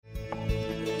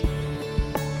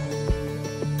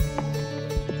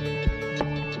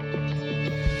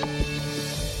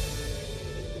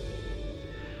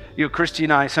Christy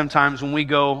and I, sometimes when we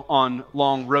go on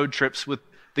long road trips with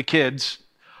the kids,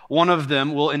 one of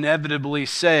them will inevitably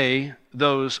say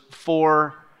those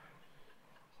 4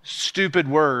 stupid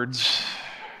words,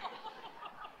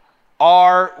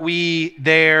 "Are we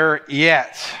there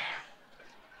yet?"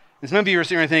 And some of you are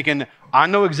sitting there thinking, I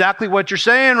know exactly what you're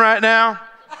saying right now.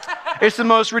 It's the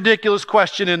most ridiculous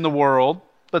question in the world,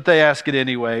 but they ask it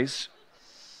anyways.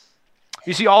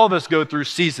 You see, all of us go through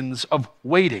seasons of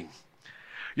waiting.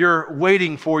 You're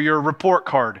waiting for your report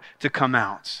card to come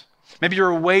out. Maybe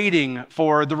you're waiting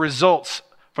for the results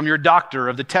from your doctor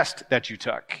of the test that you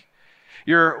took.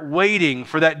 You're waiting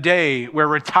for that day where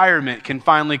retirement can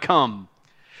finally come.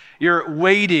 You're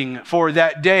waiting for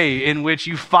that day in which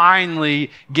you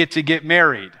finally get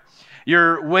married.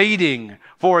 You're waiting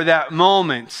for that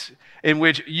moment in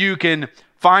which you can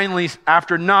finally,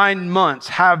 after 9 months,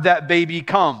 have that baby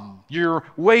come. You're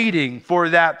waiting for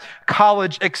that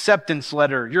college acceptance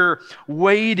letter. You're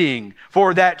waiting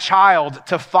for that child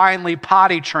to finally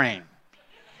potty train.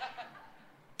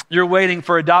 You're waiting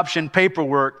for adoption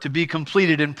paperwork to be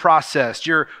completed and processed.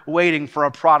 You're waiting for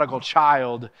a prodigal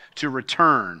child to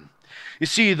return. You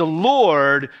see, the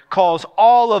Lord calls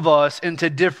all of us into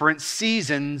different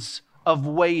seasons of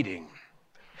waiting.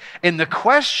 And the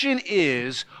question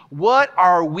is, what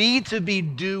are we to be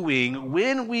doing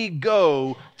when we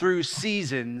go through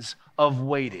seasons of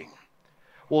waiting?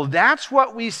 Well, that's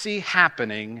what we see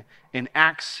happening in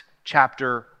Acts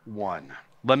chapter 1.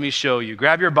 Let me show you.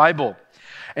 Grab your Bible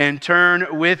and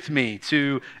turn with me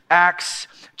to Acts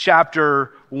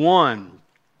chapter 1.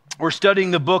 We're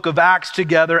studying the book of Acts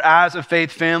together as a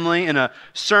faith family in a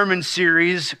sermon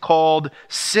series called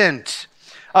Sent.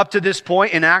 Up to this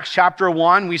point in Acts chapter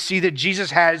 1, we see that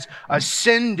Jesus has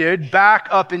ascended back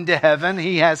up into heaven.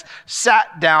 He has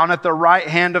sat down at the right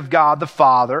hand of God the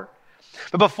Father.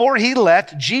 But before he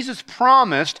left, Jesus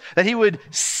promised that he would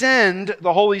send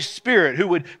the Holy Spirit who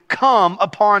would come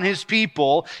upon his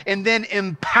people and then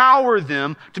empower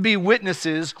them to be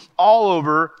witnesses all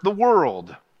over the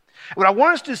world. What I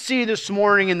want us to see this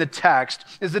morning in the text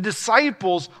is the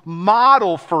disciples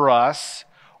model for us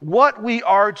what we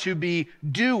are to be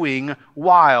doing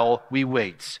while we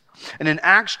wait. And in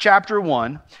Acts chapter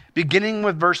 1, beginning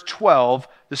with verse 12,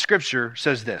 the scripture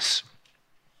says this.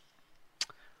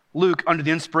 Luke, under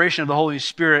the inspiration of the Holy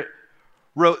Spirit,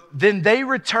 wrote, "Then they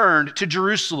returned to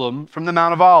Jerusalem from the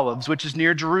Mount of Olives, which is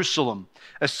near Jerusalem,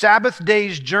 a Sabbath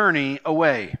day's journey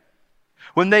away.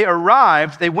 When they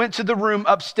arrived, they went to the room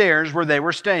upstairs where they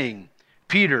were staying.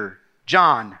 Peter,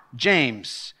 John,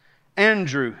 James,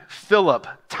 Andrew, Philip,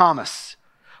 Thomas,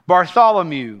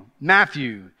 Bartholomew,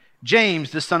 Matthew,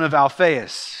 James the son of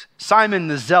Alphaeus, Simon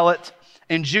the Zealot,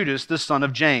 and Judas the son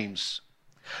of James.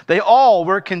 They all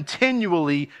were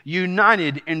continually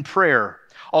united in prayer,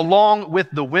 along with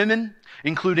the women,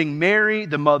 including Mary,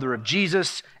 the mother of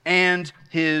Jesus, and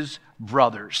his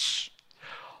brothers."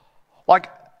 Like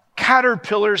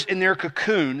caterpillars in their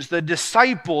cocoons, the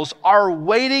disciples are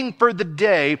waiting for the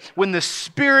day when the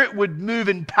Spirit would move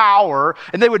in power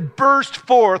and they would burst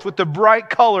forth with the bright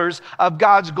colors of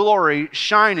God's glory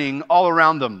shining all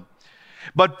around them.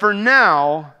 But for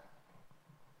now,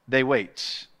 they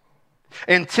wait,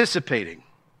 anticipating,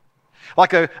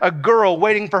 like a girl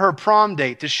waiting for her prom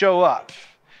date to show up.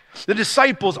 The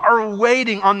disciples are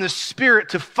waiting on the Spirit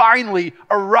to finally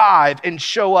arrive and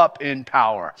show up in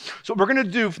power. So what we're going to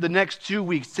do for the next 2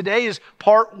 weeks, today is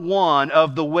part 1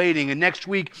 of the waiting, and next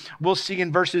week we'll see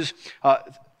in verses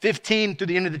 15 through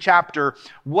the end of the chapter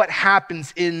what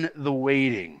happens in the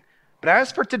waiting. But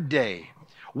as for today,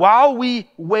 while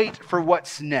we wait for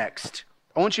what's next,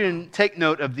 I want you to take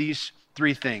note of these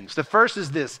 3 things. The first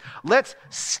is this: let's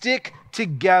stick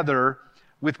together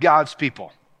with God's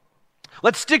people.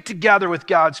 Let's stick together with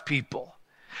God's people.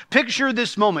 Picture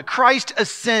this moment. Christ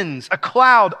ascends. A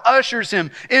cloud ushers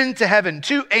him into heaven.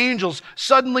 2 angels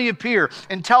suddenly appear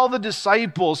and tell the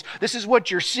disciples, this is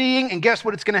what you're seeing, and guess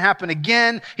what? It's going to happen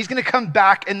again. He's going to come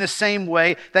back in the same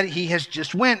way that he has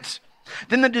just went.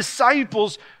 Then the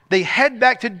disciples, they head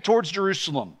back towards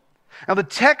Jerusalem. Now the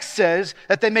text says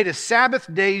that they made a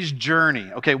Sabbath day's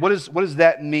journey. Okay, what does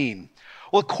that mean?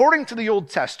 Well, according to the Old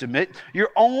Testament,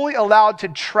 you're only allowed to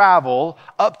travel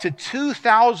up to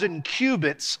 2,000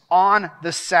 cubits on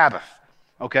the Sabbath.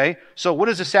 Okay? So what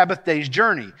is a Sabbath day's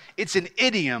journey? It's an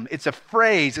idiom, it's a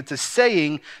phrase, it's a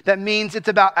saying that means it's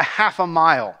about a half a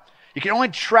mile. You can only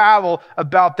travel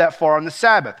about that far on the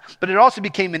Sabbath. But it also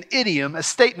became an idiom, a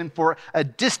statement for a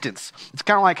distance. It's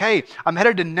kind of like, hey, I'm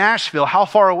headed to Nashville. How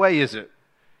far away is it?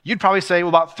 You'd probably say, well,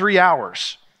 about 3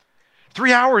 hours.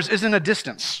 3 hours isn't a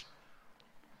distance.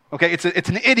 Okay, it's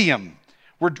an idiom.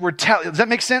 Does that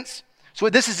make sense? So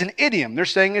this is an idiom. They're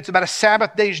saying it's about a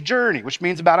Sabbath day's journey, which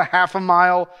means about a half a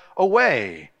mile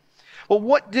away. Well,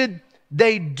 what did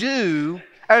they do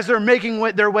as they're making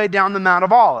their way down the Mount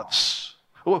of Olives?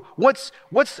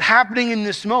 What's happening in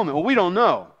this moment? Well, we don't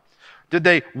know. Did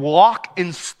they walk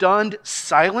in stunned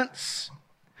silence,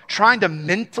 trying to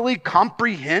mentally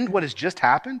comprehend what has just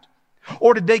happened?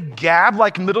 Or did they gab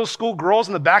like middle school girls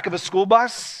in the back of a school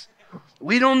bus?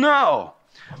 We don't know.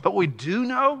 But what we do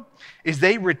know is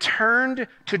they returned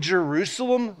to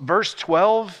Jerusalem, verse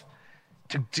 12,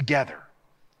 together.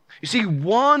 You see,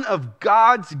 one of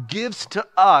God's gifts to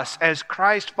us as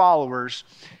Christ followers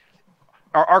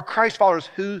are Christ followers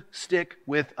who stick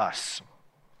with us.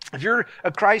 If you're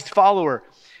a Christ follower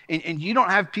and you don't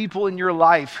have people in your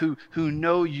life who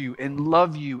know you and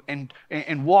love you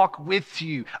and walk with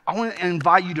you, I want to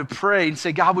invite you to pray and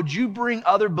say, God, would you bring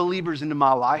other believers into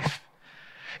my life?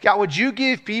 God, would you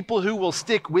give people who will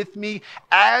stick with me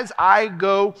as I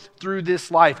go through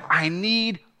this life? I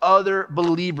need other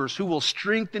believers who will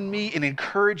strengthen me and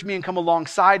encourage me and come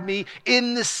alongside me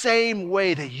in the same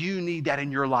way that you need that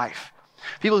in your life.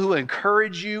 People who will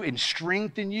encourage you and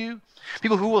strengthen you.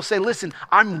 People who will say, listen,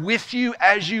 I'm with you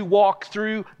as you walk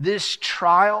through this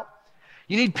trial.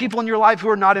 You need people in your life who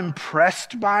are not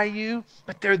impressed by you,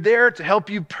 but they're there to help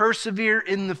you persevere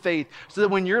in the faith so that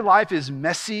when your life is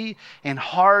messy and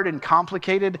hard and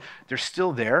complicated, they're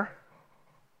still there.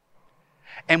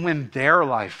 And when their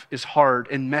life is hard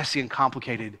and messy and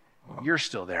complicated, you're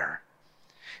still there.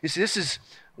 You see, this is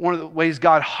one of the ways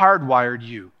God hardwired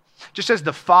you. Just as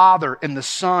the Father and the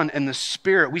Son and the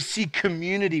Spirit, we see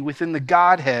community within the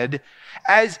Godhead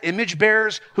as image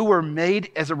bearers who were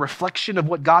made as a reflection of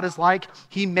what God is like.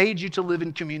 He made you to live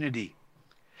in community.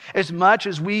 As much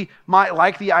as we might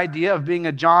like the idea of being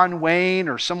a John Wayne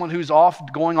or someone who's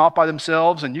going off by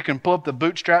themselves and you can pull up the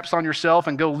bootstraps on yourself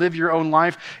and go live your own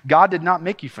life, God did not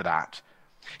make you for that.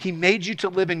 He made you to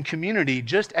live in community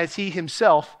just as he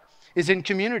himself is in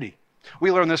community.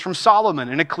 We learn this from Solomon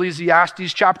in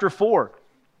Ecclesiastes chapter 4,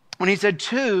 when he said,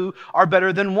 2 are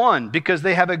better than 1 because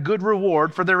they have a good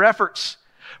reward for their efforts.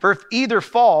 For if either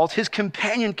falls, his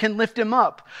companion can lift him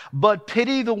up. But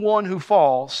pity the one who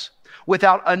falls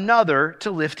without another to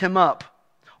lift him up.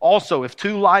 Also, if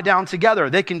 2 lie down together,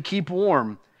 they can keep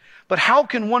warm. But how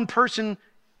can one person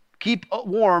keep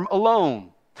warm alone?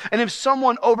 And if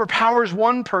someone overpowers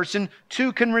one person,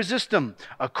 2 can resist them.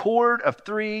 A cord of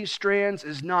 3 strands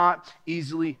is not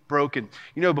easily broken.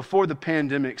 You know, before the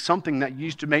pandemic, something that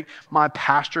used to make my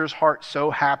pastor's heart so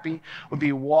happy would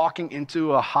be walking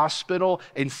into a hospital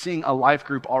and seeing a life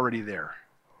group already there.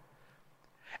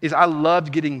 I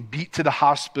loved getting beat to the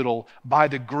hospital by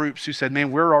the groups who said,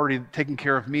 man, we're already taking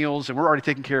care of meals and we're already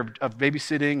taking care of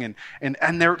babysitting.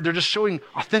 And they're just showing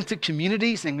authentic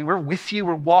community, saying, we're with you,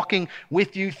 we're walking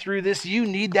with you through this. You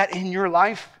need that in your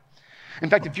life.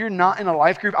 In fact, if you're not in a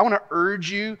life group, I want to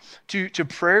urge you to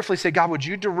prayerfully say, God, would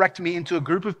you direct me into a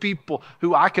group of people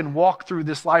who I can walk through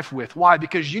this life with? Why?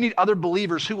 Because you need other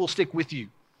believers who will stick with you.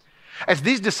 As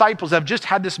these disciples have just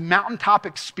had this mountaintop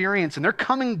experience and they're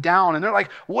coming down and they're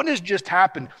like, what has just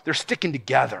happened? They're sticking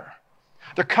together.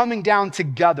 They're coming down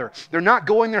together. They're not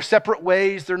going their separate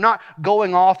ways. They're not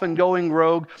going off and going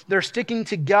rogue. They're sticking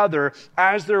together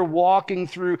as they're walking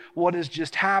through what has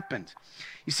just happened.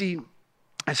 You see,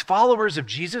 as followers of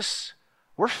Jesus,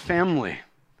 we're family.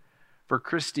 For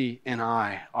Christy and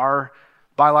I, our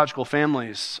biological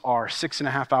families are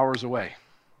 6.5 hours away.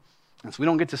 And so we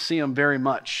don't get to see them very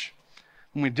much.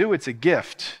 When we do, it's a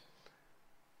gift.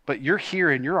 But you're here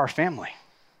and you're our family.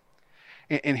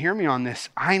 And hear me on this.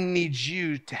 I need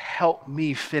you to help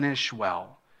me finish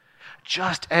well,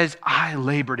 just as I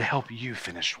labor to help you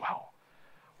finish well.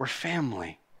 We're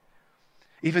family.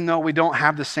 Even though we don't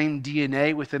have the same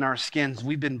DNA within our skins,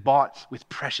 we've been bought with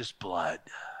precious blood.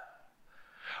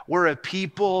 We're a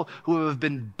people who have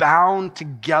been bound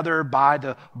together by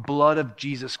the blood of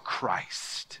Jesus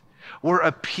Christ. We're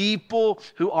a people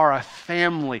who are a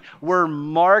family. We're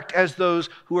marked as those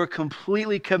who are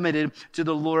completely committed to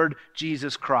the Lord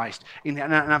Jesus Christ. And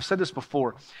I've said this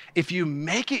before. If you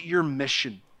make it your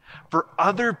mission for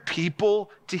other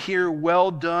people to hear,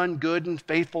 well done, good and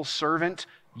faithful servant,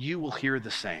 you will hear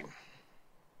the same.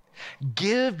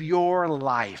 Give your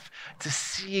life to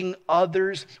seeing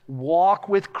others walk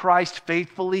with Christ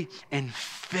faithfully and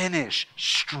finish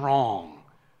strong.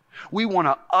 We want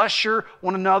to usher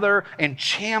one another and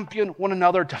champion one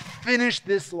another to finish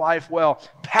this life well,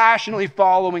 passionately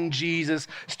following Jesus,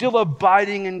 still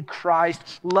abiding in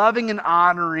Christ, loving and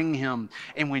honoring him.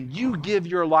 And when you give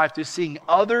your life to seeing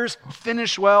others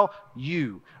finish well,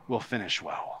 you will finish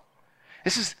well.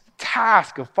 This is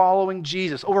task of following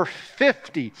Jesus. Over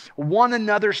 50 one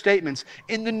another statements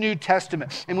in the New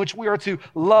Testament in which we are to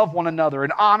love one another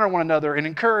and honor one another and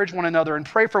encourage one another and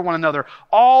pray for one another,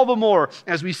 all the more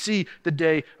as we see the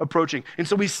day approaching. And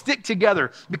so we stick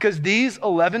together because these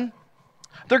 11,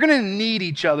 they're going to need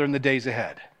each other in the days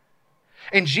ahead.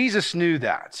 And Jesus knew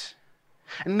that.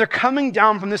 And they're coming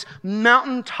down from this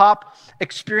mountaintop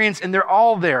experience, and they're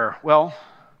all there, well,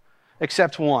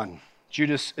 except one,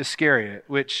 Judas Iscariot,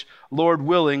 which, Lord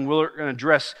willing, we're going to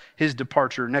address his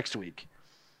departure next week.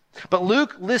 But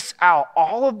Luke lists out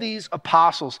all of these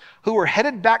apostles who are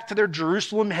headed back to their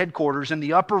Jerusalem headquarters in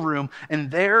the upper room, and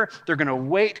there they're going to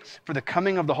wait for the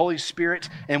coming of the Holy Spirit.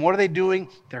 And what are they doing?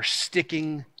 They're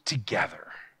sticking together.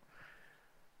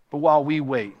 But while we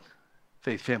wait,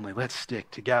 faith family, let's stick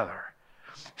together.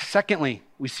 Secondly,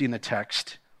 we see in the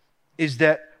text is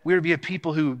that we're to be a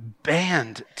people who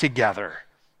band together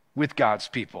with God's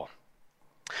people.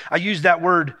 I use that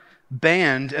word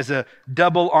band as a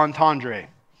double entendre.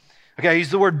 Okay, I use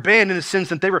the word band in the sense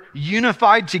that they were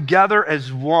unified together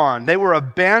as one. They were a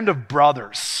band of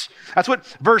brothers. That's what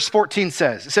verse 14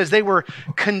 says. It says they were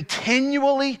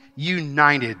continually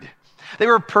united. They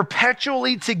were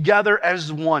perpetually together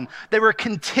as one. They were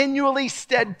continually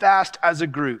steadfast as a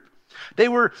group.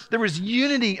 There was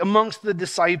unity amongst the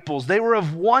disciples. They were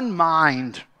of one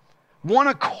mind, one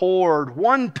accord,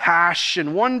 one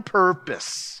passion, one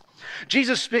purpose.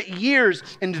 Jesus spent years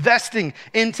investing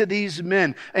into these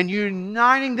men and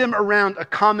uniting them around a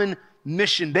common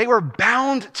mission. They were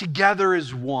bound together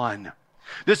as one.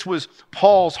 This was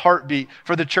Paul's heartbeat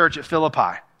for the church at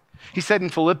Philippi. He said in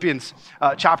Philippians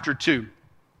chapter 2,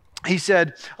 he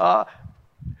said,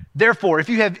 therefore, if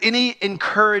you have any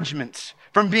encouragement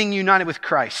from being united with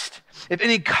Christ, if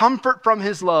any comfort from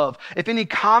his love, if any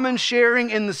common sharing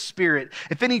in the Spirit,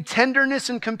 if any tenderness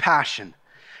and compassion,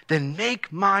 then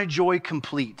make my joy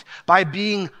complete by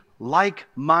being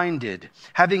like-minded,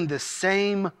 having the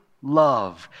same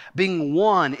love, being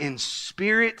one in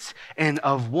spirit and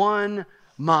of one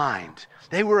mind.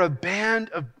 They were a band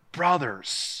of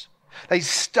brothers. They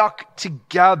stuck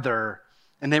together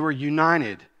and they were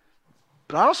united.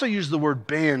 But I also use the word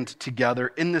band together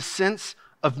in the sense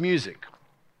of music.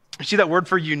 You see that word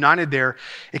for united there?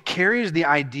 It carries the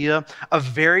idea of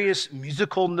various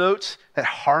musical notes that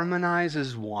harmonize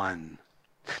as one.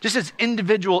 Just as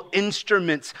individual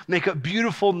instruments make a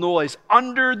beautiful noise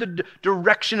under the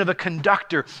direction of a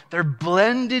conductor, they're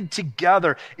blended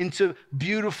together into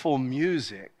beautiful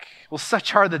music. Well,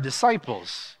 such are the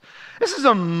disciples. This is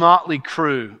a motley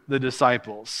crew, the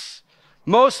disciples.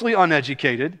 Mostly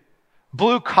uneducated,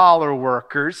 blue-collar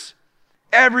workers,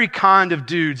 every kind of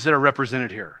dudes that are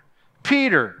represented here.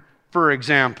 Peter, for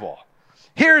example.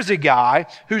 Here's a guy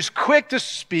who's quick to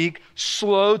speak,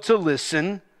 slow to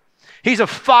listen. He's a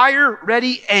fire,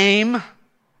 ready, aim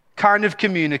kind of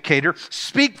communicator.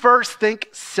 Speak first, think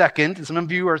second. And some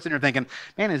of you are sitting there thinking,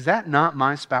 man, is that not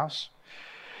my spouse?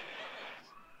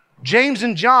 James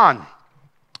and John,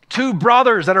 two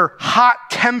brothers that are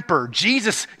hot-tempered.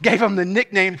 Jesus gave them the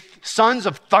nickname Sons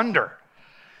of Thunder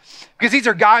because these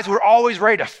are guys who are always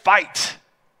ready to fight.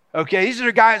 Okay, these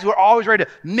are guys who are always ready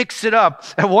to mix it up.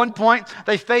 At one point,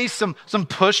 they faced some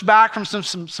pushback from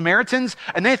some Samaritans,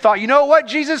 and they thought, you know what,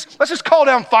 Jesus? Let's just call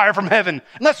down fire from heaven,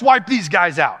 and let's wipe these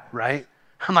guys out, right?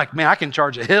 I'm like, man, I can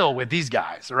charge a hill with these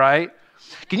guys, right?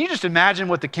 Can you just imagine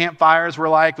what the campfires were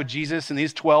like with Jesus and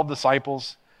these 12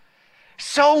 disciples?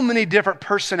 So many different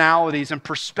personalities and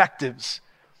perspectives.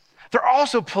 They're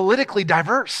also politically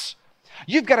diverse.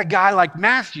 You've got a guy like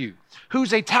Matthew,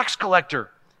 who's a tax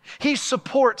collector. He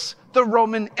supports the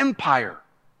Roman Empire.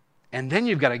 And then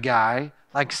you've got a guy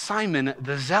like Simon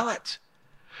the Zealot.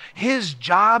 His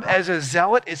job as a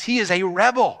zealot is he is a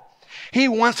rebel. He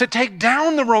wants to take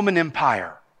down the Roman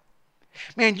Empire.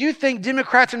 Man, you think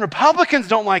Democrats and Republicans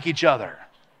don't like each other.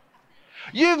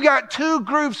 You've got two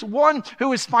groups, one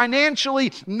who is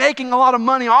financially making a lot of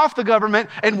money off the government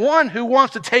and one who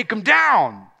wants to take them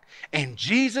down. And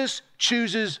Jesus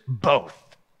chooses both.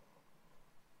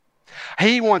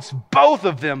 He wants both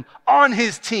of them on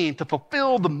his team to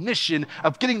fulfill the mission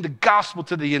of getting the gospel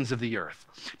to the ends of the earth.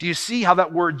 Do you see how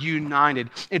that word united?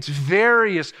 It's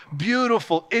various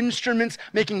beautiful instruments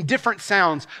making different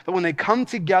sounds, but when they come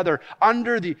together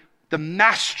under the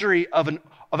mastery of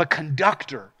a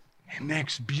conductor, it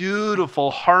makes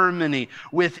beautiful harmony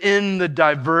within the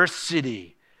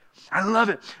diversity. I love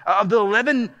it. Of the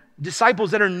 11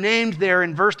 disciples that are named there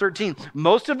in verse 13,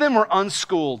 most of them were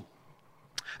unschooled.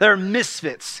 They're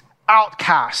misfits,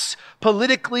 outcasts,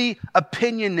 politically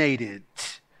opinionated.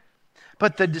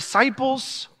 But the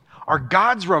disciples are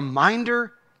God's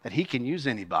reminder that he can use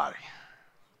anybody.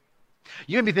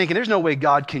 You may be thinking, there's no way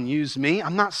God can use me.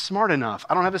 I'm not smart enough.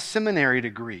 I don't have a seminary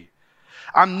degree.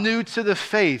 I'm new to the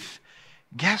faith.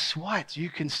 Guess what? You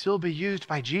can still be used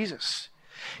by Jesus.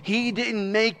 He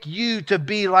didn't make you to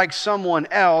be like someone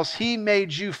else. He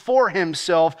made you for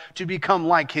himself to become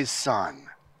like his son.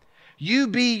 You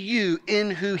be you in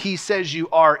who he says you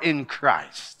are in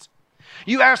Christ.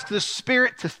 You ask the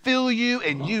Spirit to fill you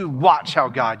and you watch how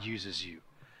God uses you.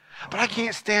 But I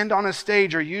can't stand on a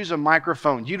stage or use a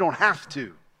microphone. You don't have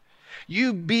to.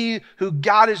 You be who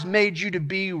God has made you to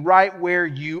be right where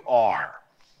you are.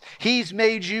 He's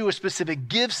made you with specific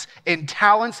gifts and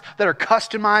talents that are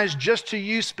customized just to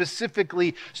you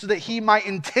specifically so that he might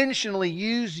intentionally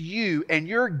use you and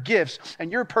your gifts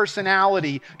and your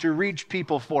personality to reach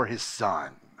people for his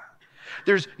son.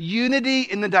 There's unity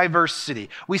in the diversity.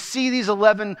 We see these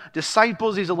 11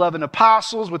 disciples, these 11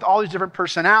 apostles with all these different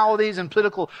personalities and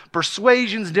political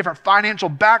persuasions, different financial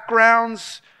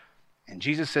backgrounds. And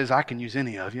Jesus says, I can use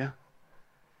any of you.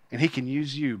 And he can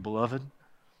use you, beloved.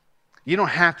 You don't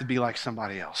have to be like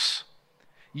somebody else.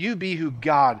 You be who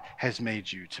God has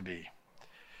made you to be.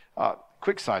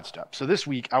 Quick sidestep. So this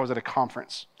week I was at a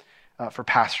conference for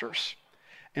pastors.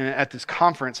 And at this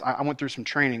conference, I went through some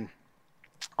training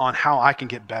on how I can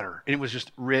get better. And it was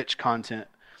just rich content.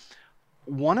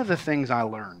 One of the things I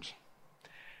learned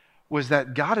was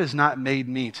that God has not made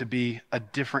me to be a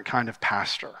different kind of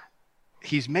pastor.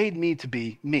 He's made me to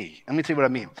be me. Let me tell you what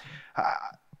I mean.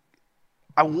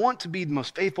 I want to be the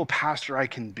most faithful pastor I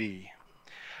can be.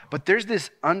 But there's this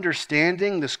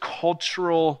understanding, this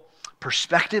cultural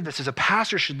perspective that says a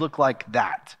pastor should look like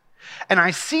that. And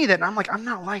I see that and I'm like, I'm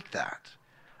not like that.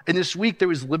 And this week there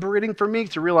was liberating for me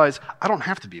to realize I don't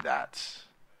have to be that.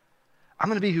 I'm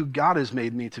going to be who God has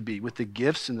made me to be with the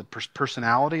gifts and the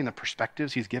personality and the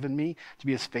perspectives he's given me to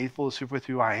be as faithful as with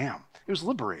who I am. It was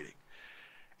liberating.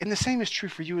 And the same is true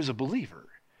for you as a believer.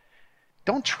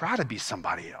 Don't try to be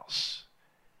somebody else.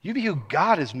 You be who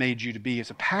God has made you to be as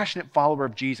a passionate follower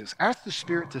of Jesus. Ask the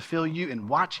Spirit to fill you and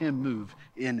watch him move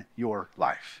in your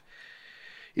life.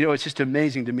 You know, it's just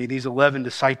amazing to me, these 11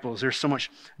 disciples, there's so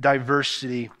much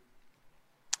diversity.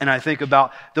 And I think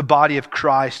about the body of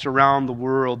Christ around the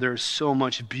world. There's so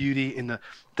much beauty in the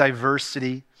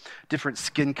diversity, different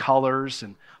skin colors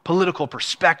and political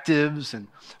perspectives and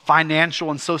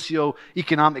financial and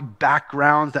socioeconomic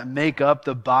backgrounds that make up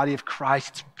the body of Christ.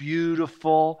 It's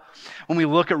beautiful. When we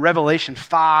look at Revelation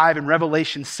 5 and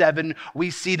Revelation 7, we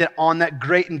see that on that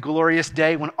great and glorious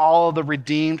day when all of the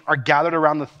redeemed are gathered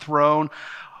around the throne,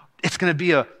 it's going to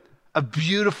be a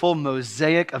beautiful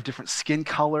mosaic of different skin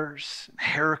colors,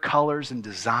 hair colors, and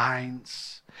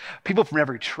designs. People from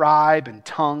every tribe and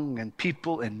tongue and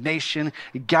people and nation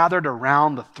gathered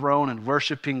around the throne and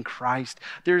worshiping Christ.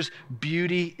 There's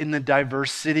beauty in the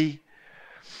diversity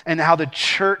and how the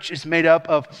church is made up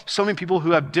of so many people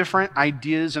who have different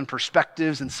ideas and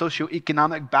perspectives and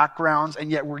socioeconomic backgrounds,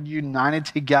 and yet we're united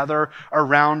together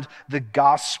around the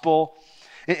gospel.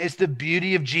 It's the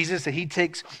beauty of Jesus that he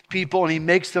takes people and he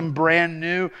makes them brand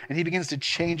new and he begins to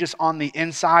change us on the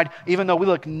inside. Even though we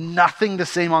look nothing the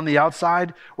same on the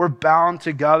outside, we're bound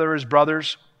together as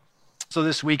brothers. So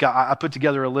this week I put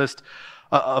together a list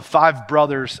of 5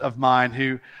 brothers of mine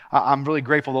who I'm really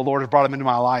grateful the Lord has brought them into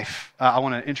my life. I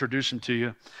want to introduce them to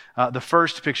you. The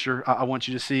first picture I want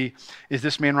you to see is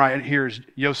this man right here is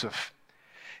Joseph.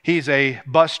 He's a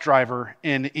bus driver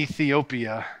in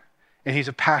Ethiopia and he's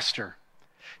a pastor.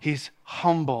 He's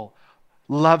humble,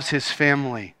 loves his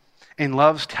family, and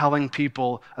loves telling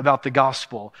people about the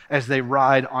gospel as they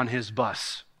ride on his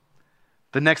bus.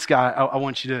 The next guy I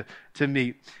want you to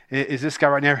meet is this guy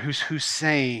right now who's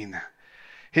Hussein.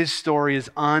 His story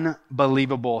is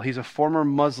unbelievable. He's a former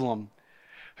Muslim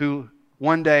who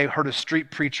one day heard a street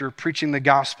preacher preaching the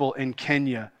gospel in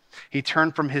Kenya. He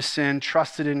turned from his sin,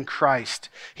 trusted in Christ.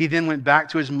 He then went back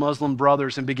to his Muslim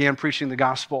brothers and began preaching the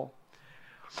gospel.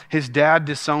 His dad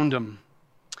disowned him.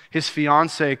 His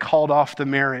fiancée called off the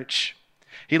marriage.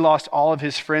 He lost all of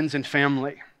his friends and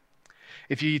family.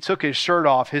 If he took his shirt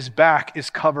off, his back is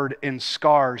covered in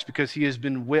scars because he has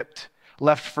been whipped,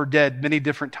 left for dead many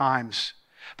different times.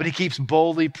 But he keeps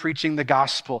boldly preaching the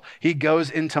gospel. He goes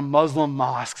into Muslim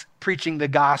mosques preaching the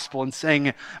gospel and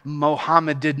saying,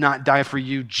 Muhammad did not die for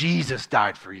you, Jesus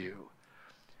died for you.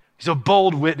 He's a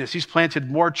bold witness. He's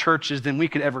planted more churches than we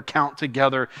could ever count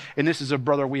together. And this is a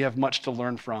brother we have much to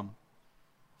learn from.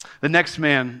 The next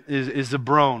man is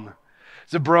Zabron.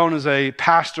 Zabron is a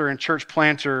pastor and church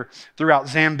planter throughout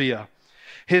Zambia.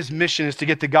 His mission is to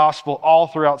get the gospel all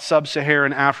throughout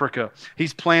sub-Saharan Africa.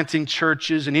 He's planting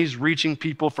churches and he's reaching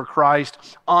people for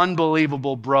Christ.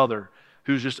 Unbelievable brother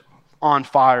who's just on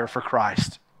fire for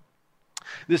Christ.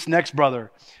 This next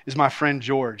brother is my friend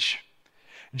George.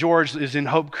 George is in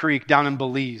Hope Creek down in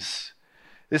Belize.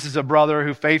 This is a brother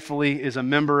who faithfully is a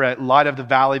member at Light of the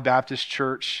Valley Baptist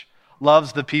Church,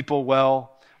 loves the people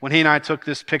well. When he and I took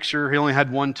this picture, he only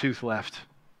had one tooth left.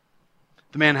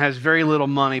 The man has very little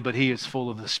money, but he is full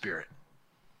of the Spirit.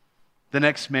 The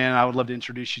next man I would love to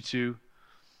introduce you to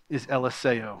is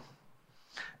Eliseo.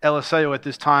 Eliseo at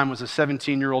this time was a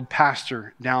 17-year-old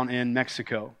pastor down in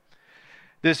Mexico.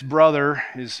 This brother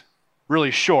is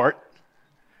really short,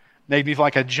 maybe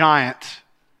like a giant.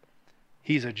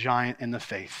 He's a giant in the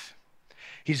faith.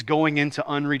 He's going into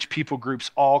unreached people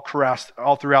groups all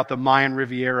throughout the Mayan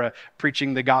Riviera,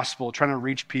 preaching the gospel, trying to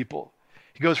reach people.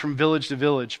 He goes from village to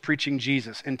village, preaching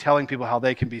Jesus and telling people how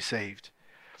they can be saved.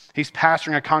 He's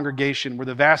pastoring a congregation where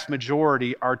the vast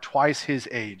majority are twice his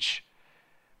age,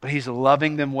 but he's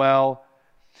loving them well.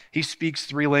 He speaks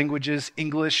 3 languages,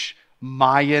 English,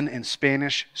 Mayan, and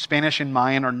Spanish. Spanish and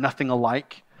Mayan are nothing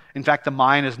alike. In fact, the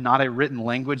Mayan is not a written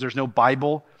language. There's no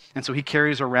Bible. And so he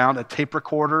carries around a tape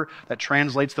recorder that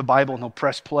translates the Bible, and he'll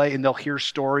press play, and they'll hear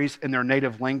stories in their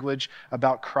native language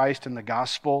about Christ and the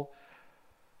gospel.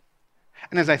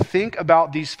 And as I think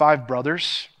about these 5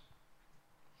 brothers,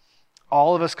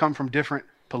 all of us come from different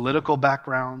political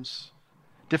backgrounds,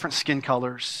 different skin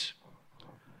colors.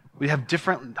 We have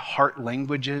different heart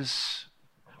languages.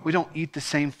 We don't eat the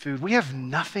same food. We have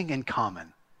nothing in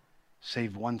common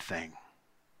save one thing: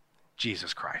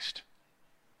 Jesus Christ.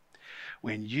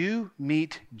 When you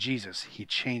meet Jesus, he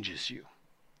changes you.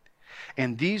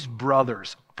 And these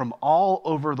brothers from all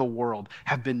over the world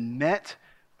have met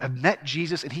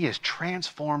Jesus, and he has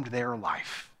transformed their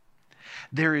life.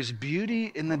 There is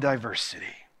beauty in the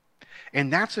diversity.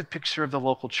 And that's a picture of the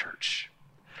local church.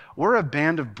 We're a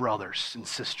band of brothers and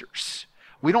sisters.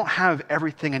 We don't have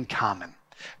everything in common.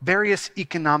 Various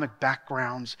economic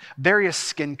backgrounds, various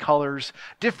skin colors,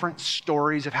 different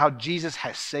stories of how Jesus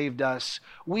has saved us.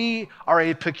 We are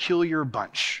a peculiar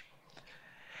bunch.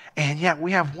 And yet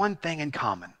we have one thing in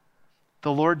common: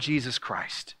 the Lord Jesus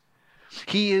Christ.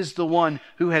 He is the one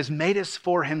who has made us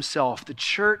for himself. The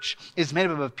church is made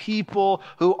up of people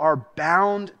who are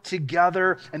bound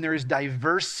together, and there is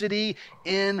diversity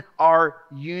in our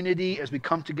unity. As we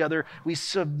come together, we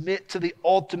submit to the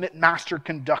ultimate master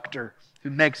conductor who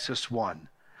makes us one.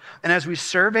 And as we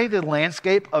survey the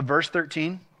landscape of verse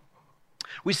 13,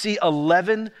 we see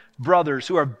 11 brothers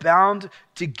who are bound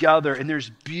together, and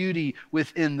there's beauty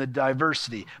within the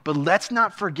diversity. But let's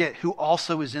not forget who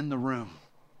also is in the room.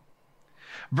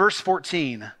 Verse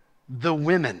 14, the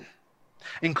women,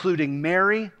 including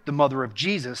Mary, the mother of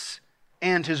Jesus,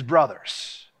 and his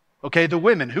brothers. Okay, the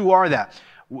women, who are that?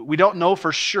 We don't know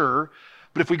for sure,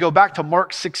 but if we go back to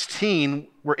Mark 16,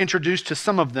 we're introduced to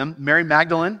some of them: Mary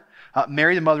Magdalene,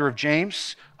 Mary, the mother of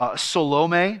James,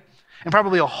 Salome, and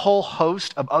probably a whole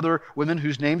host of other women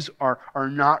whose names are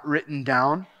not written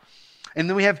down. And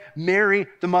then we have Mary,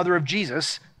 the mother of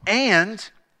Jesus,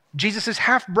 and Jesus'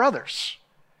 half-brothers.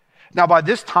 Now, by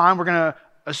this time, we're going to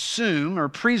assume or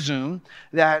presume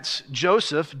that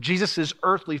Joseph, Jesus'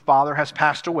 earthly father, has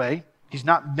passed away. He's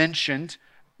not mentioned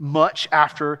much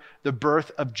after the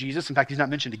birth of Jesus. In fact, he's not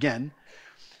mentioned again.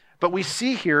 But we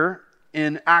see here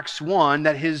in Acts 1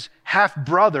 that his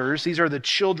half-brothers, these are the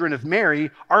children of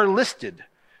Mary, are listed.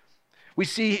 We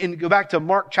see, go back to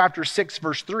Mark chapter 6,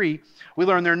 verse 3, we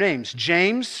learn their names: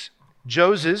 James,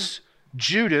 Joses,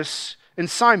 Judas, and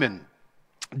Simon.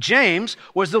 James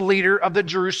was the leader of the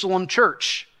Jerusalem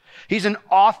church. He's the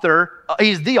author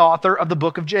of the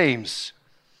book of James.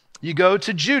 You go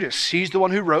to Judas. He's the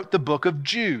one who wrote the book of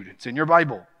Jude. It's in your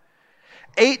Bible.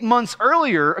 8 months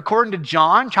earlier, according to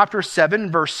John chapter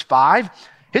 7, verse 5,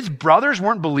 his brothers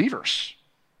weren't believers.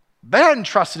 They hadn't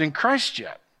trusted in Christ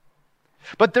yet.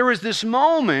 But there was this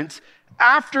moment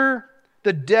after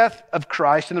the death of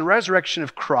Christ and the resurrection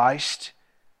of Christ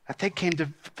that they came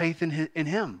to faith in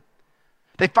him.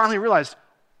 They finally realized,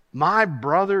 my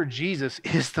brother Jesus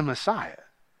is the Messiah.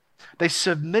 They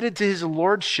submitted to his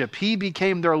lordship. He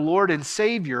became their Lord and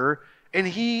Savior, and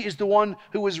he is the one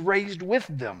who was raised with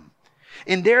them.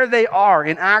 And there they are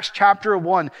in Acts chapter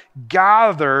 1,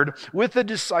 gathered with the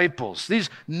disciples, these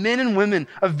men and women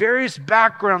of various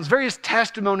backgrounds, various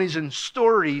testimonies and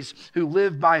stories who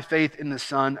live by faith in the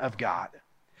Son of God.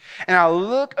 And I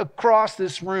look across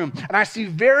this room and I see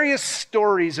various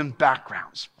stories and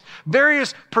backgrounds,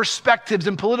 various perspectives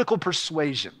and political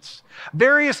persuasions,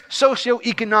 various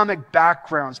socioeconomic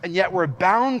backgrounds, and yet we're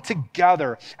bound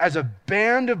together as a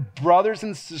band of brothers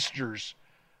and sisters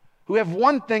who have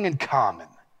one thing in common: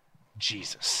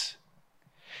 Jesus.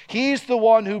 He's the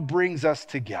one who brings us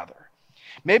together.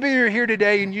 Maybe you're here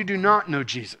today and you do not know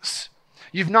Jesus.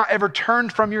 you've not ever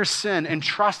turned from your sin and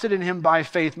trusted in him by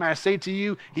faith, may I say to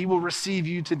you, he will receive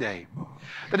you today.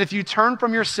 That if you turn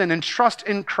from your sin and trust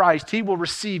in Christ, he will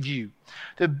receive you.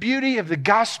 The beauty of the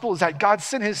gospel is that God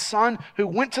sent his son who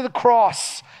went to the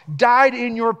cross, died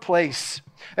in your place,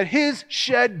 and his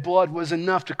shed blood was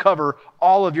enough to cover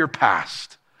all of your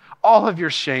past, all of your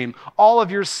shame, all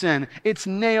of your sin. It's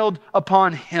nailed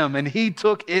upon him, and he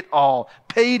took it all,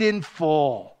 paid in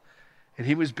full. And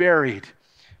he was buried,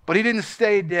 but he didn't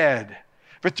stay dead.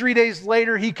 For 3 days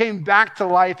later, he came back to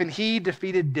life, and he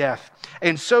defeated death.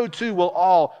 And so too will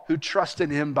all who trust in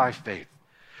him by faith.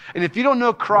 And if you don't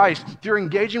know Christ, if you're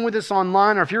engaging with us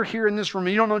online, or if you're here in this room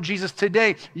and you don't know Jesus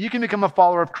today, you can become a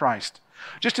follower of Christ.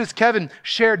 Just as Kevin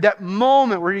shared that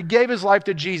moment where he gave his life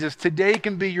to Jesus, today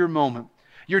can be your moment.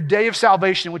 Your day of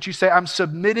salvation in which you say, I'm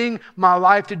submitting my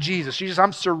life to Jesus. Jesus,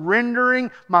 I'm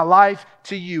surrendering my life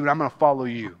to you, and I'm going to follow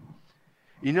you.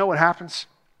 You know what happens?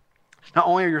 Not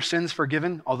only are your sins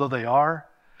forgiven, although they are,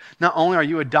 not only are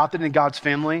you adopted in God's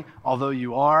family, although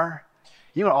you are,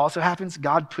 you know what also happens?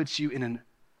 God puts you in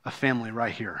a family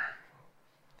right here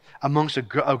amongst a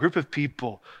group of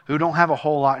people who don't have a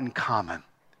whole lot in common.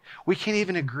 We can't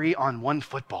even agree on one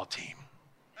football team.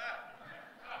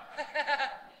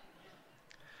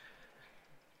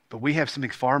 But we have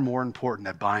something far more important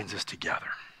that binds us together,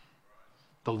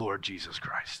 the Lord Jesus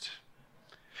Christ.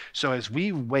 So as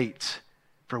we wait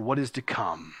for what is to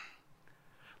come,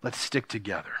 let's stick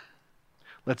together.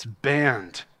 Let's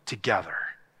band together.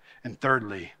 And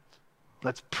thirdly,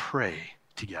 let's pray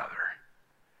together.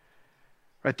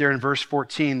 Right there in verse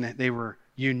 14, they were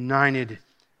united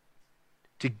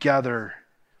together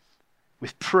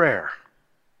with prayer.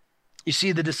 You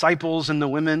see the disciples and the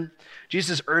women,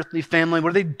 Jesus' earthly family, what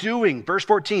are they doing? Verse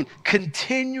 14,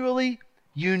 continually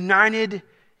united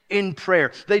in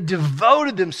prayer. They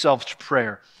devoted themselves to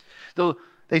prayer.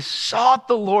 They sought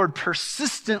the Lord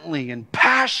persistently and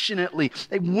passionately.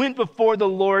 They went before the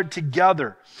Lord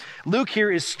together. Luke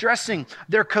here is stressing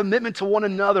their commitment to one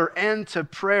another and to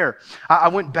prayer. I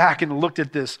went back and looked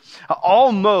at this.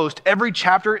 Almost every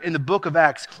chapter in the book of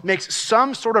Acts makes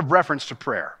some sort of reference to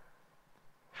prayer.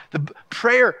 The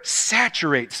prayer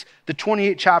saturates the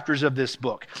 28 chapters of this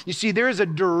book. You see, there is a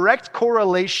direct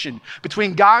correlation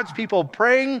between God's people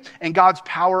praying and God's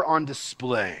power on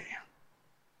display.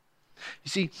 You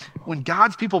see, when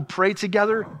God's people pray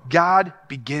together, God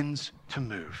begins to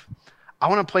move. I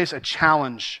want to place a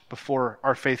challenge before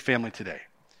our faith family today.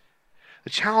 The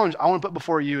challenge I want to put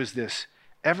before you is this.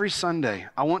 Every Sunday,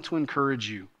 I want to encourage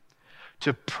you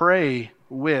to pray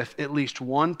with at least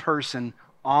one person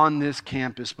on this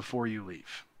campus before you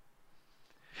leave.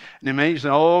 And it may say,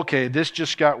 oh, okay, this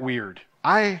just got weird.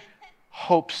 I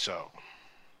hope so.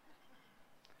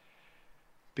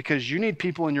 Because you need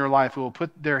people in your life who will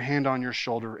put their hand on your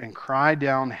shoulder and cry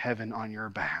down heaven on your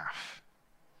behalf.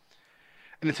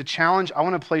 And it's a challenge I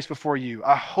want to place before you.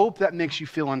 I hope that makes you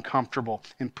feel uncomfortable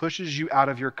and pushes you out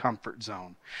of your comfort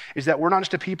zone. Is that we're not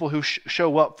just a people who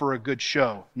show up for a good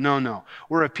show. No.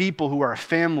 We're a people who are a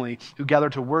family who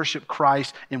gather to worship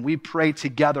Christ, and we pray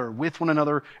together with one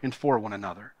another and for one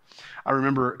another. I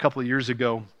remember a couple of years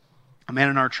ago, a man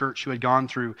in our church who had gone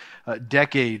through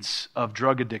decades of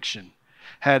drug addiction,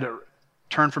 had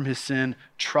turned from his sin,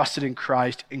 trusted in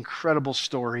Christ, incredible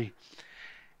story.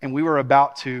 And we were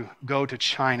about to go to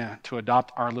China to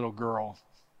adopt our little girl.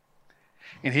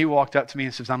 And he walked up to me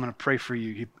and says, I'm going to pray for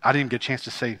you. I didn't get a chance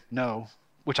to say no,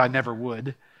 which I never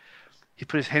would. He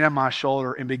put his hand on my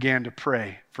shoulder and began to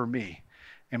pray for me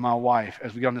and my wife.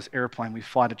 As we got on this airplane, we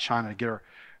fly to China to get our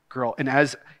girl. And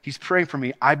as he's praying for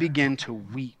me, I begin to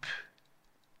weep.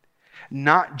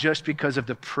 Not just because of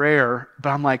the prayer, but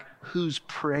I'm like, who's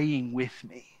praying with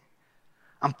me?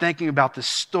 I'm thinking about the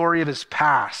story of his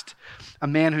past, a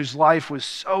man whose life was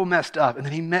so messed up, and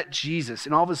then he met Jesus,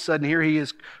 and all of a sudden here he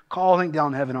is calling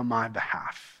down heaven on my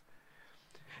behalf.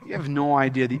 You have no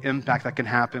idea the impact that can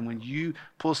happen when you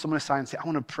pull someone aside and say, I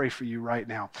want to pray for you right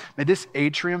now. May this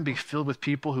atrium be filled with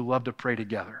people who love to pray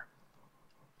together.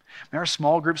 May our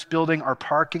small groups building, our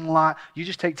parking lot, you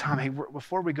just take time. Hey,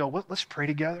 before we go, let's pray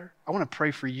together. I want to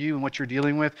pray for you and what you're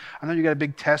dealing with. I know you got a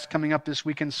big test coming up this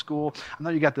week in school. I know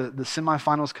you got the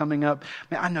semifinals coming up.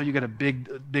 Man, I know you got a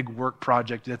big work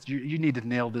project that you need to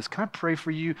nail this. Can I pray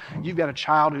for you? You've got a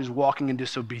child who's walking in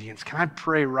disobedience. Can I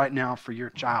pray right now for your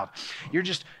child?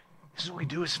 This is what we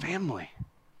do as family.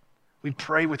 We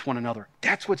pray with one another.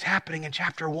 That's what's happening in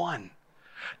chapter 1.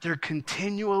 They're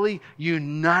continually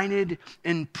united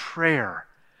in prayer.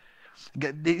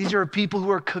 These are people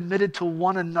who are committed to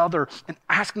one another and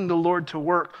asking the Lord to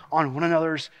work on one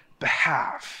another's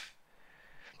behalf.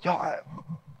 Y'all,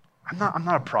 I'm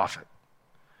not a prophet.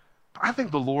 I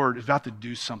think the Lord is about to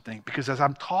do something, because as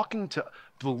I'm talking to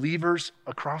believers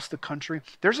across the country,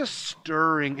 there's a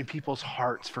stirring in people's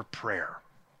hearts for prayer.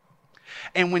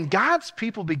 And when God's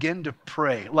people begin to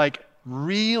pray, like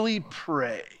really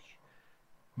pray,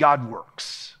 God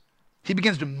works. He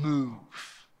begins to move.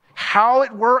 How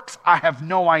it works, I have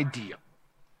no idea.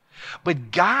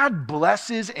 But God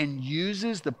blesses and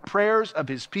uses the prayers of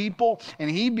his people, and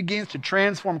he begins to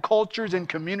transform cultures and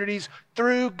communities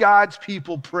through God's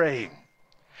people praying.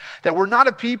 That we're not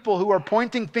a people who are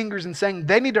pointing fingers and saying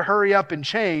they need to hurry up and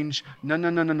change.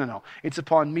 No. It's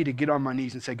upon me to get on my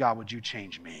knees and say, God, would you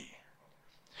change me?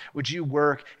 Would you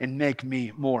work and make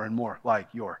me more and more like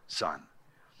your son?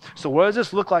 So what does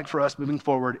this look like for us moving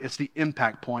forward? It's the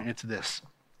impact point. It's this.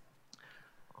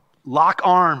 Lock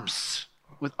arms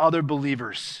with other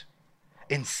believers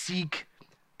and seek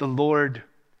the Lord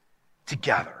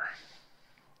together.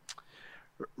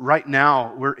 Right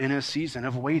now, we're in a season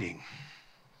of waiting.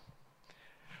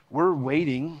 We're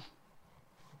waiting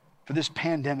for this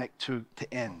pandemic to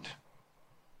end.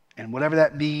 And whatever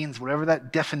that means, whatever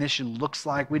that definition looks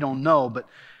like, we don't know, but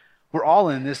we're all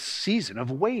in this season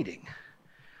of waiting.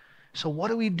 So what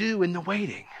do we do in the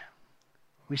waiting?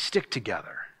 We stick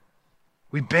together.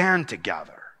 We band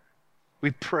together.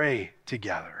 We pray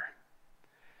together.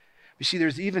 You see,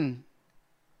 there's even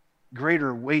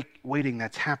greater waiting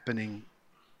that's happening.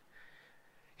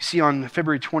 You see, on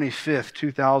February 25th,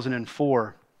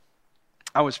 2004,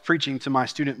 I was preaching to my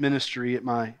student ministry at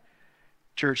my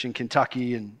church in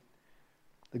Kentucky, and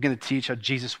they're going to teach how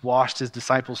Jesus washed his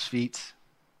disciples' feet.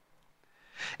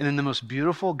 And then the most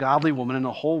beautiful, godly woman in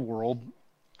the whole world,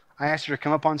 I asked her to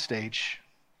come up on stage,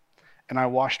 and I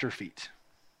washed her feet.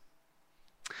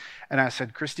 And I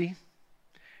said, Christy,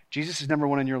 Jesus is number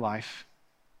one in your life.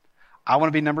 I want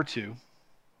to be number two.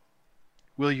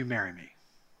 Will you marry me?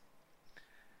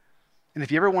 And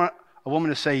if you ever want a woman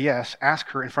to say yes, ask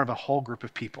her in front of a whole group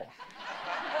of people.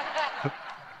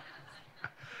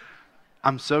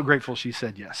 I'm so grateful she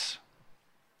said yes.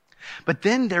 But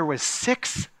then there was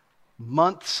 6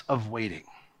 months of waiting,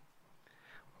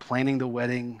 planning the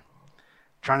wedding,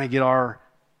 trying to get our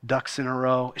ducks in a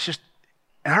row.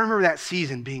 And I remember that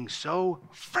season being so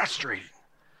frustrating.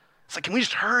 It's like, can we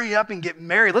just hurry up and get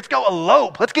married? Let's go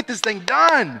elope. Let's get this thing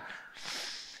done.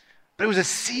 But it was a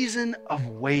season of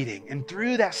waiting. And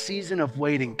through that season of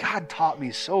waiting, God taught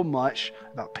me so much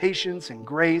about patience and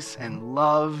grace and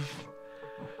love.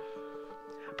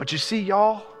 But you see,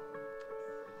 y'all,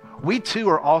 we too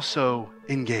are also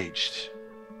engaged.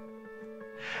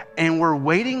 And we're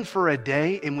waiting for a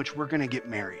day in which we're going to get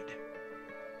married.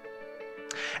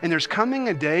 And there's coming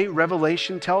a day,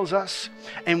 Revelation tells us,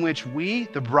 in which we,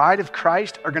 the bride of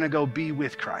Christ, are going to go be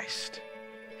with Christ.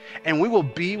 And we will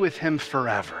be with him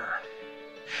forever.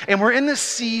 And we're in this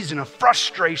season of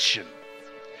frustration.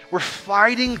 We're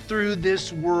fighting through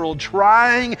this world,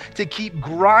 trying to keep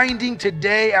grinding to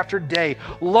day after day,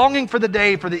 longing for the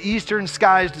day for the eastern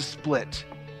skies to split.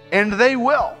 And they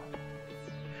will.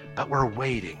 But we're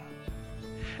waiting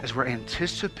as we're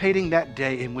anticipating that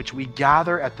day in which we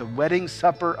gather at the wedding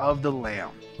supper of the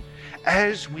Lamb.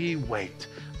 As we wait,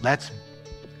 let's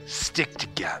stick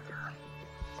together.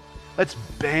 Let's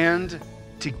band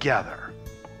together.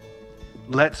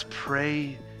 Let's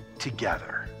pray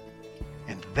together.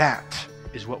 And that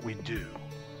is what we do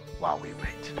while we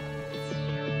wait.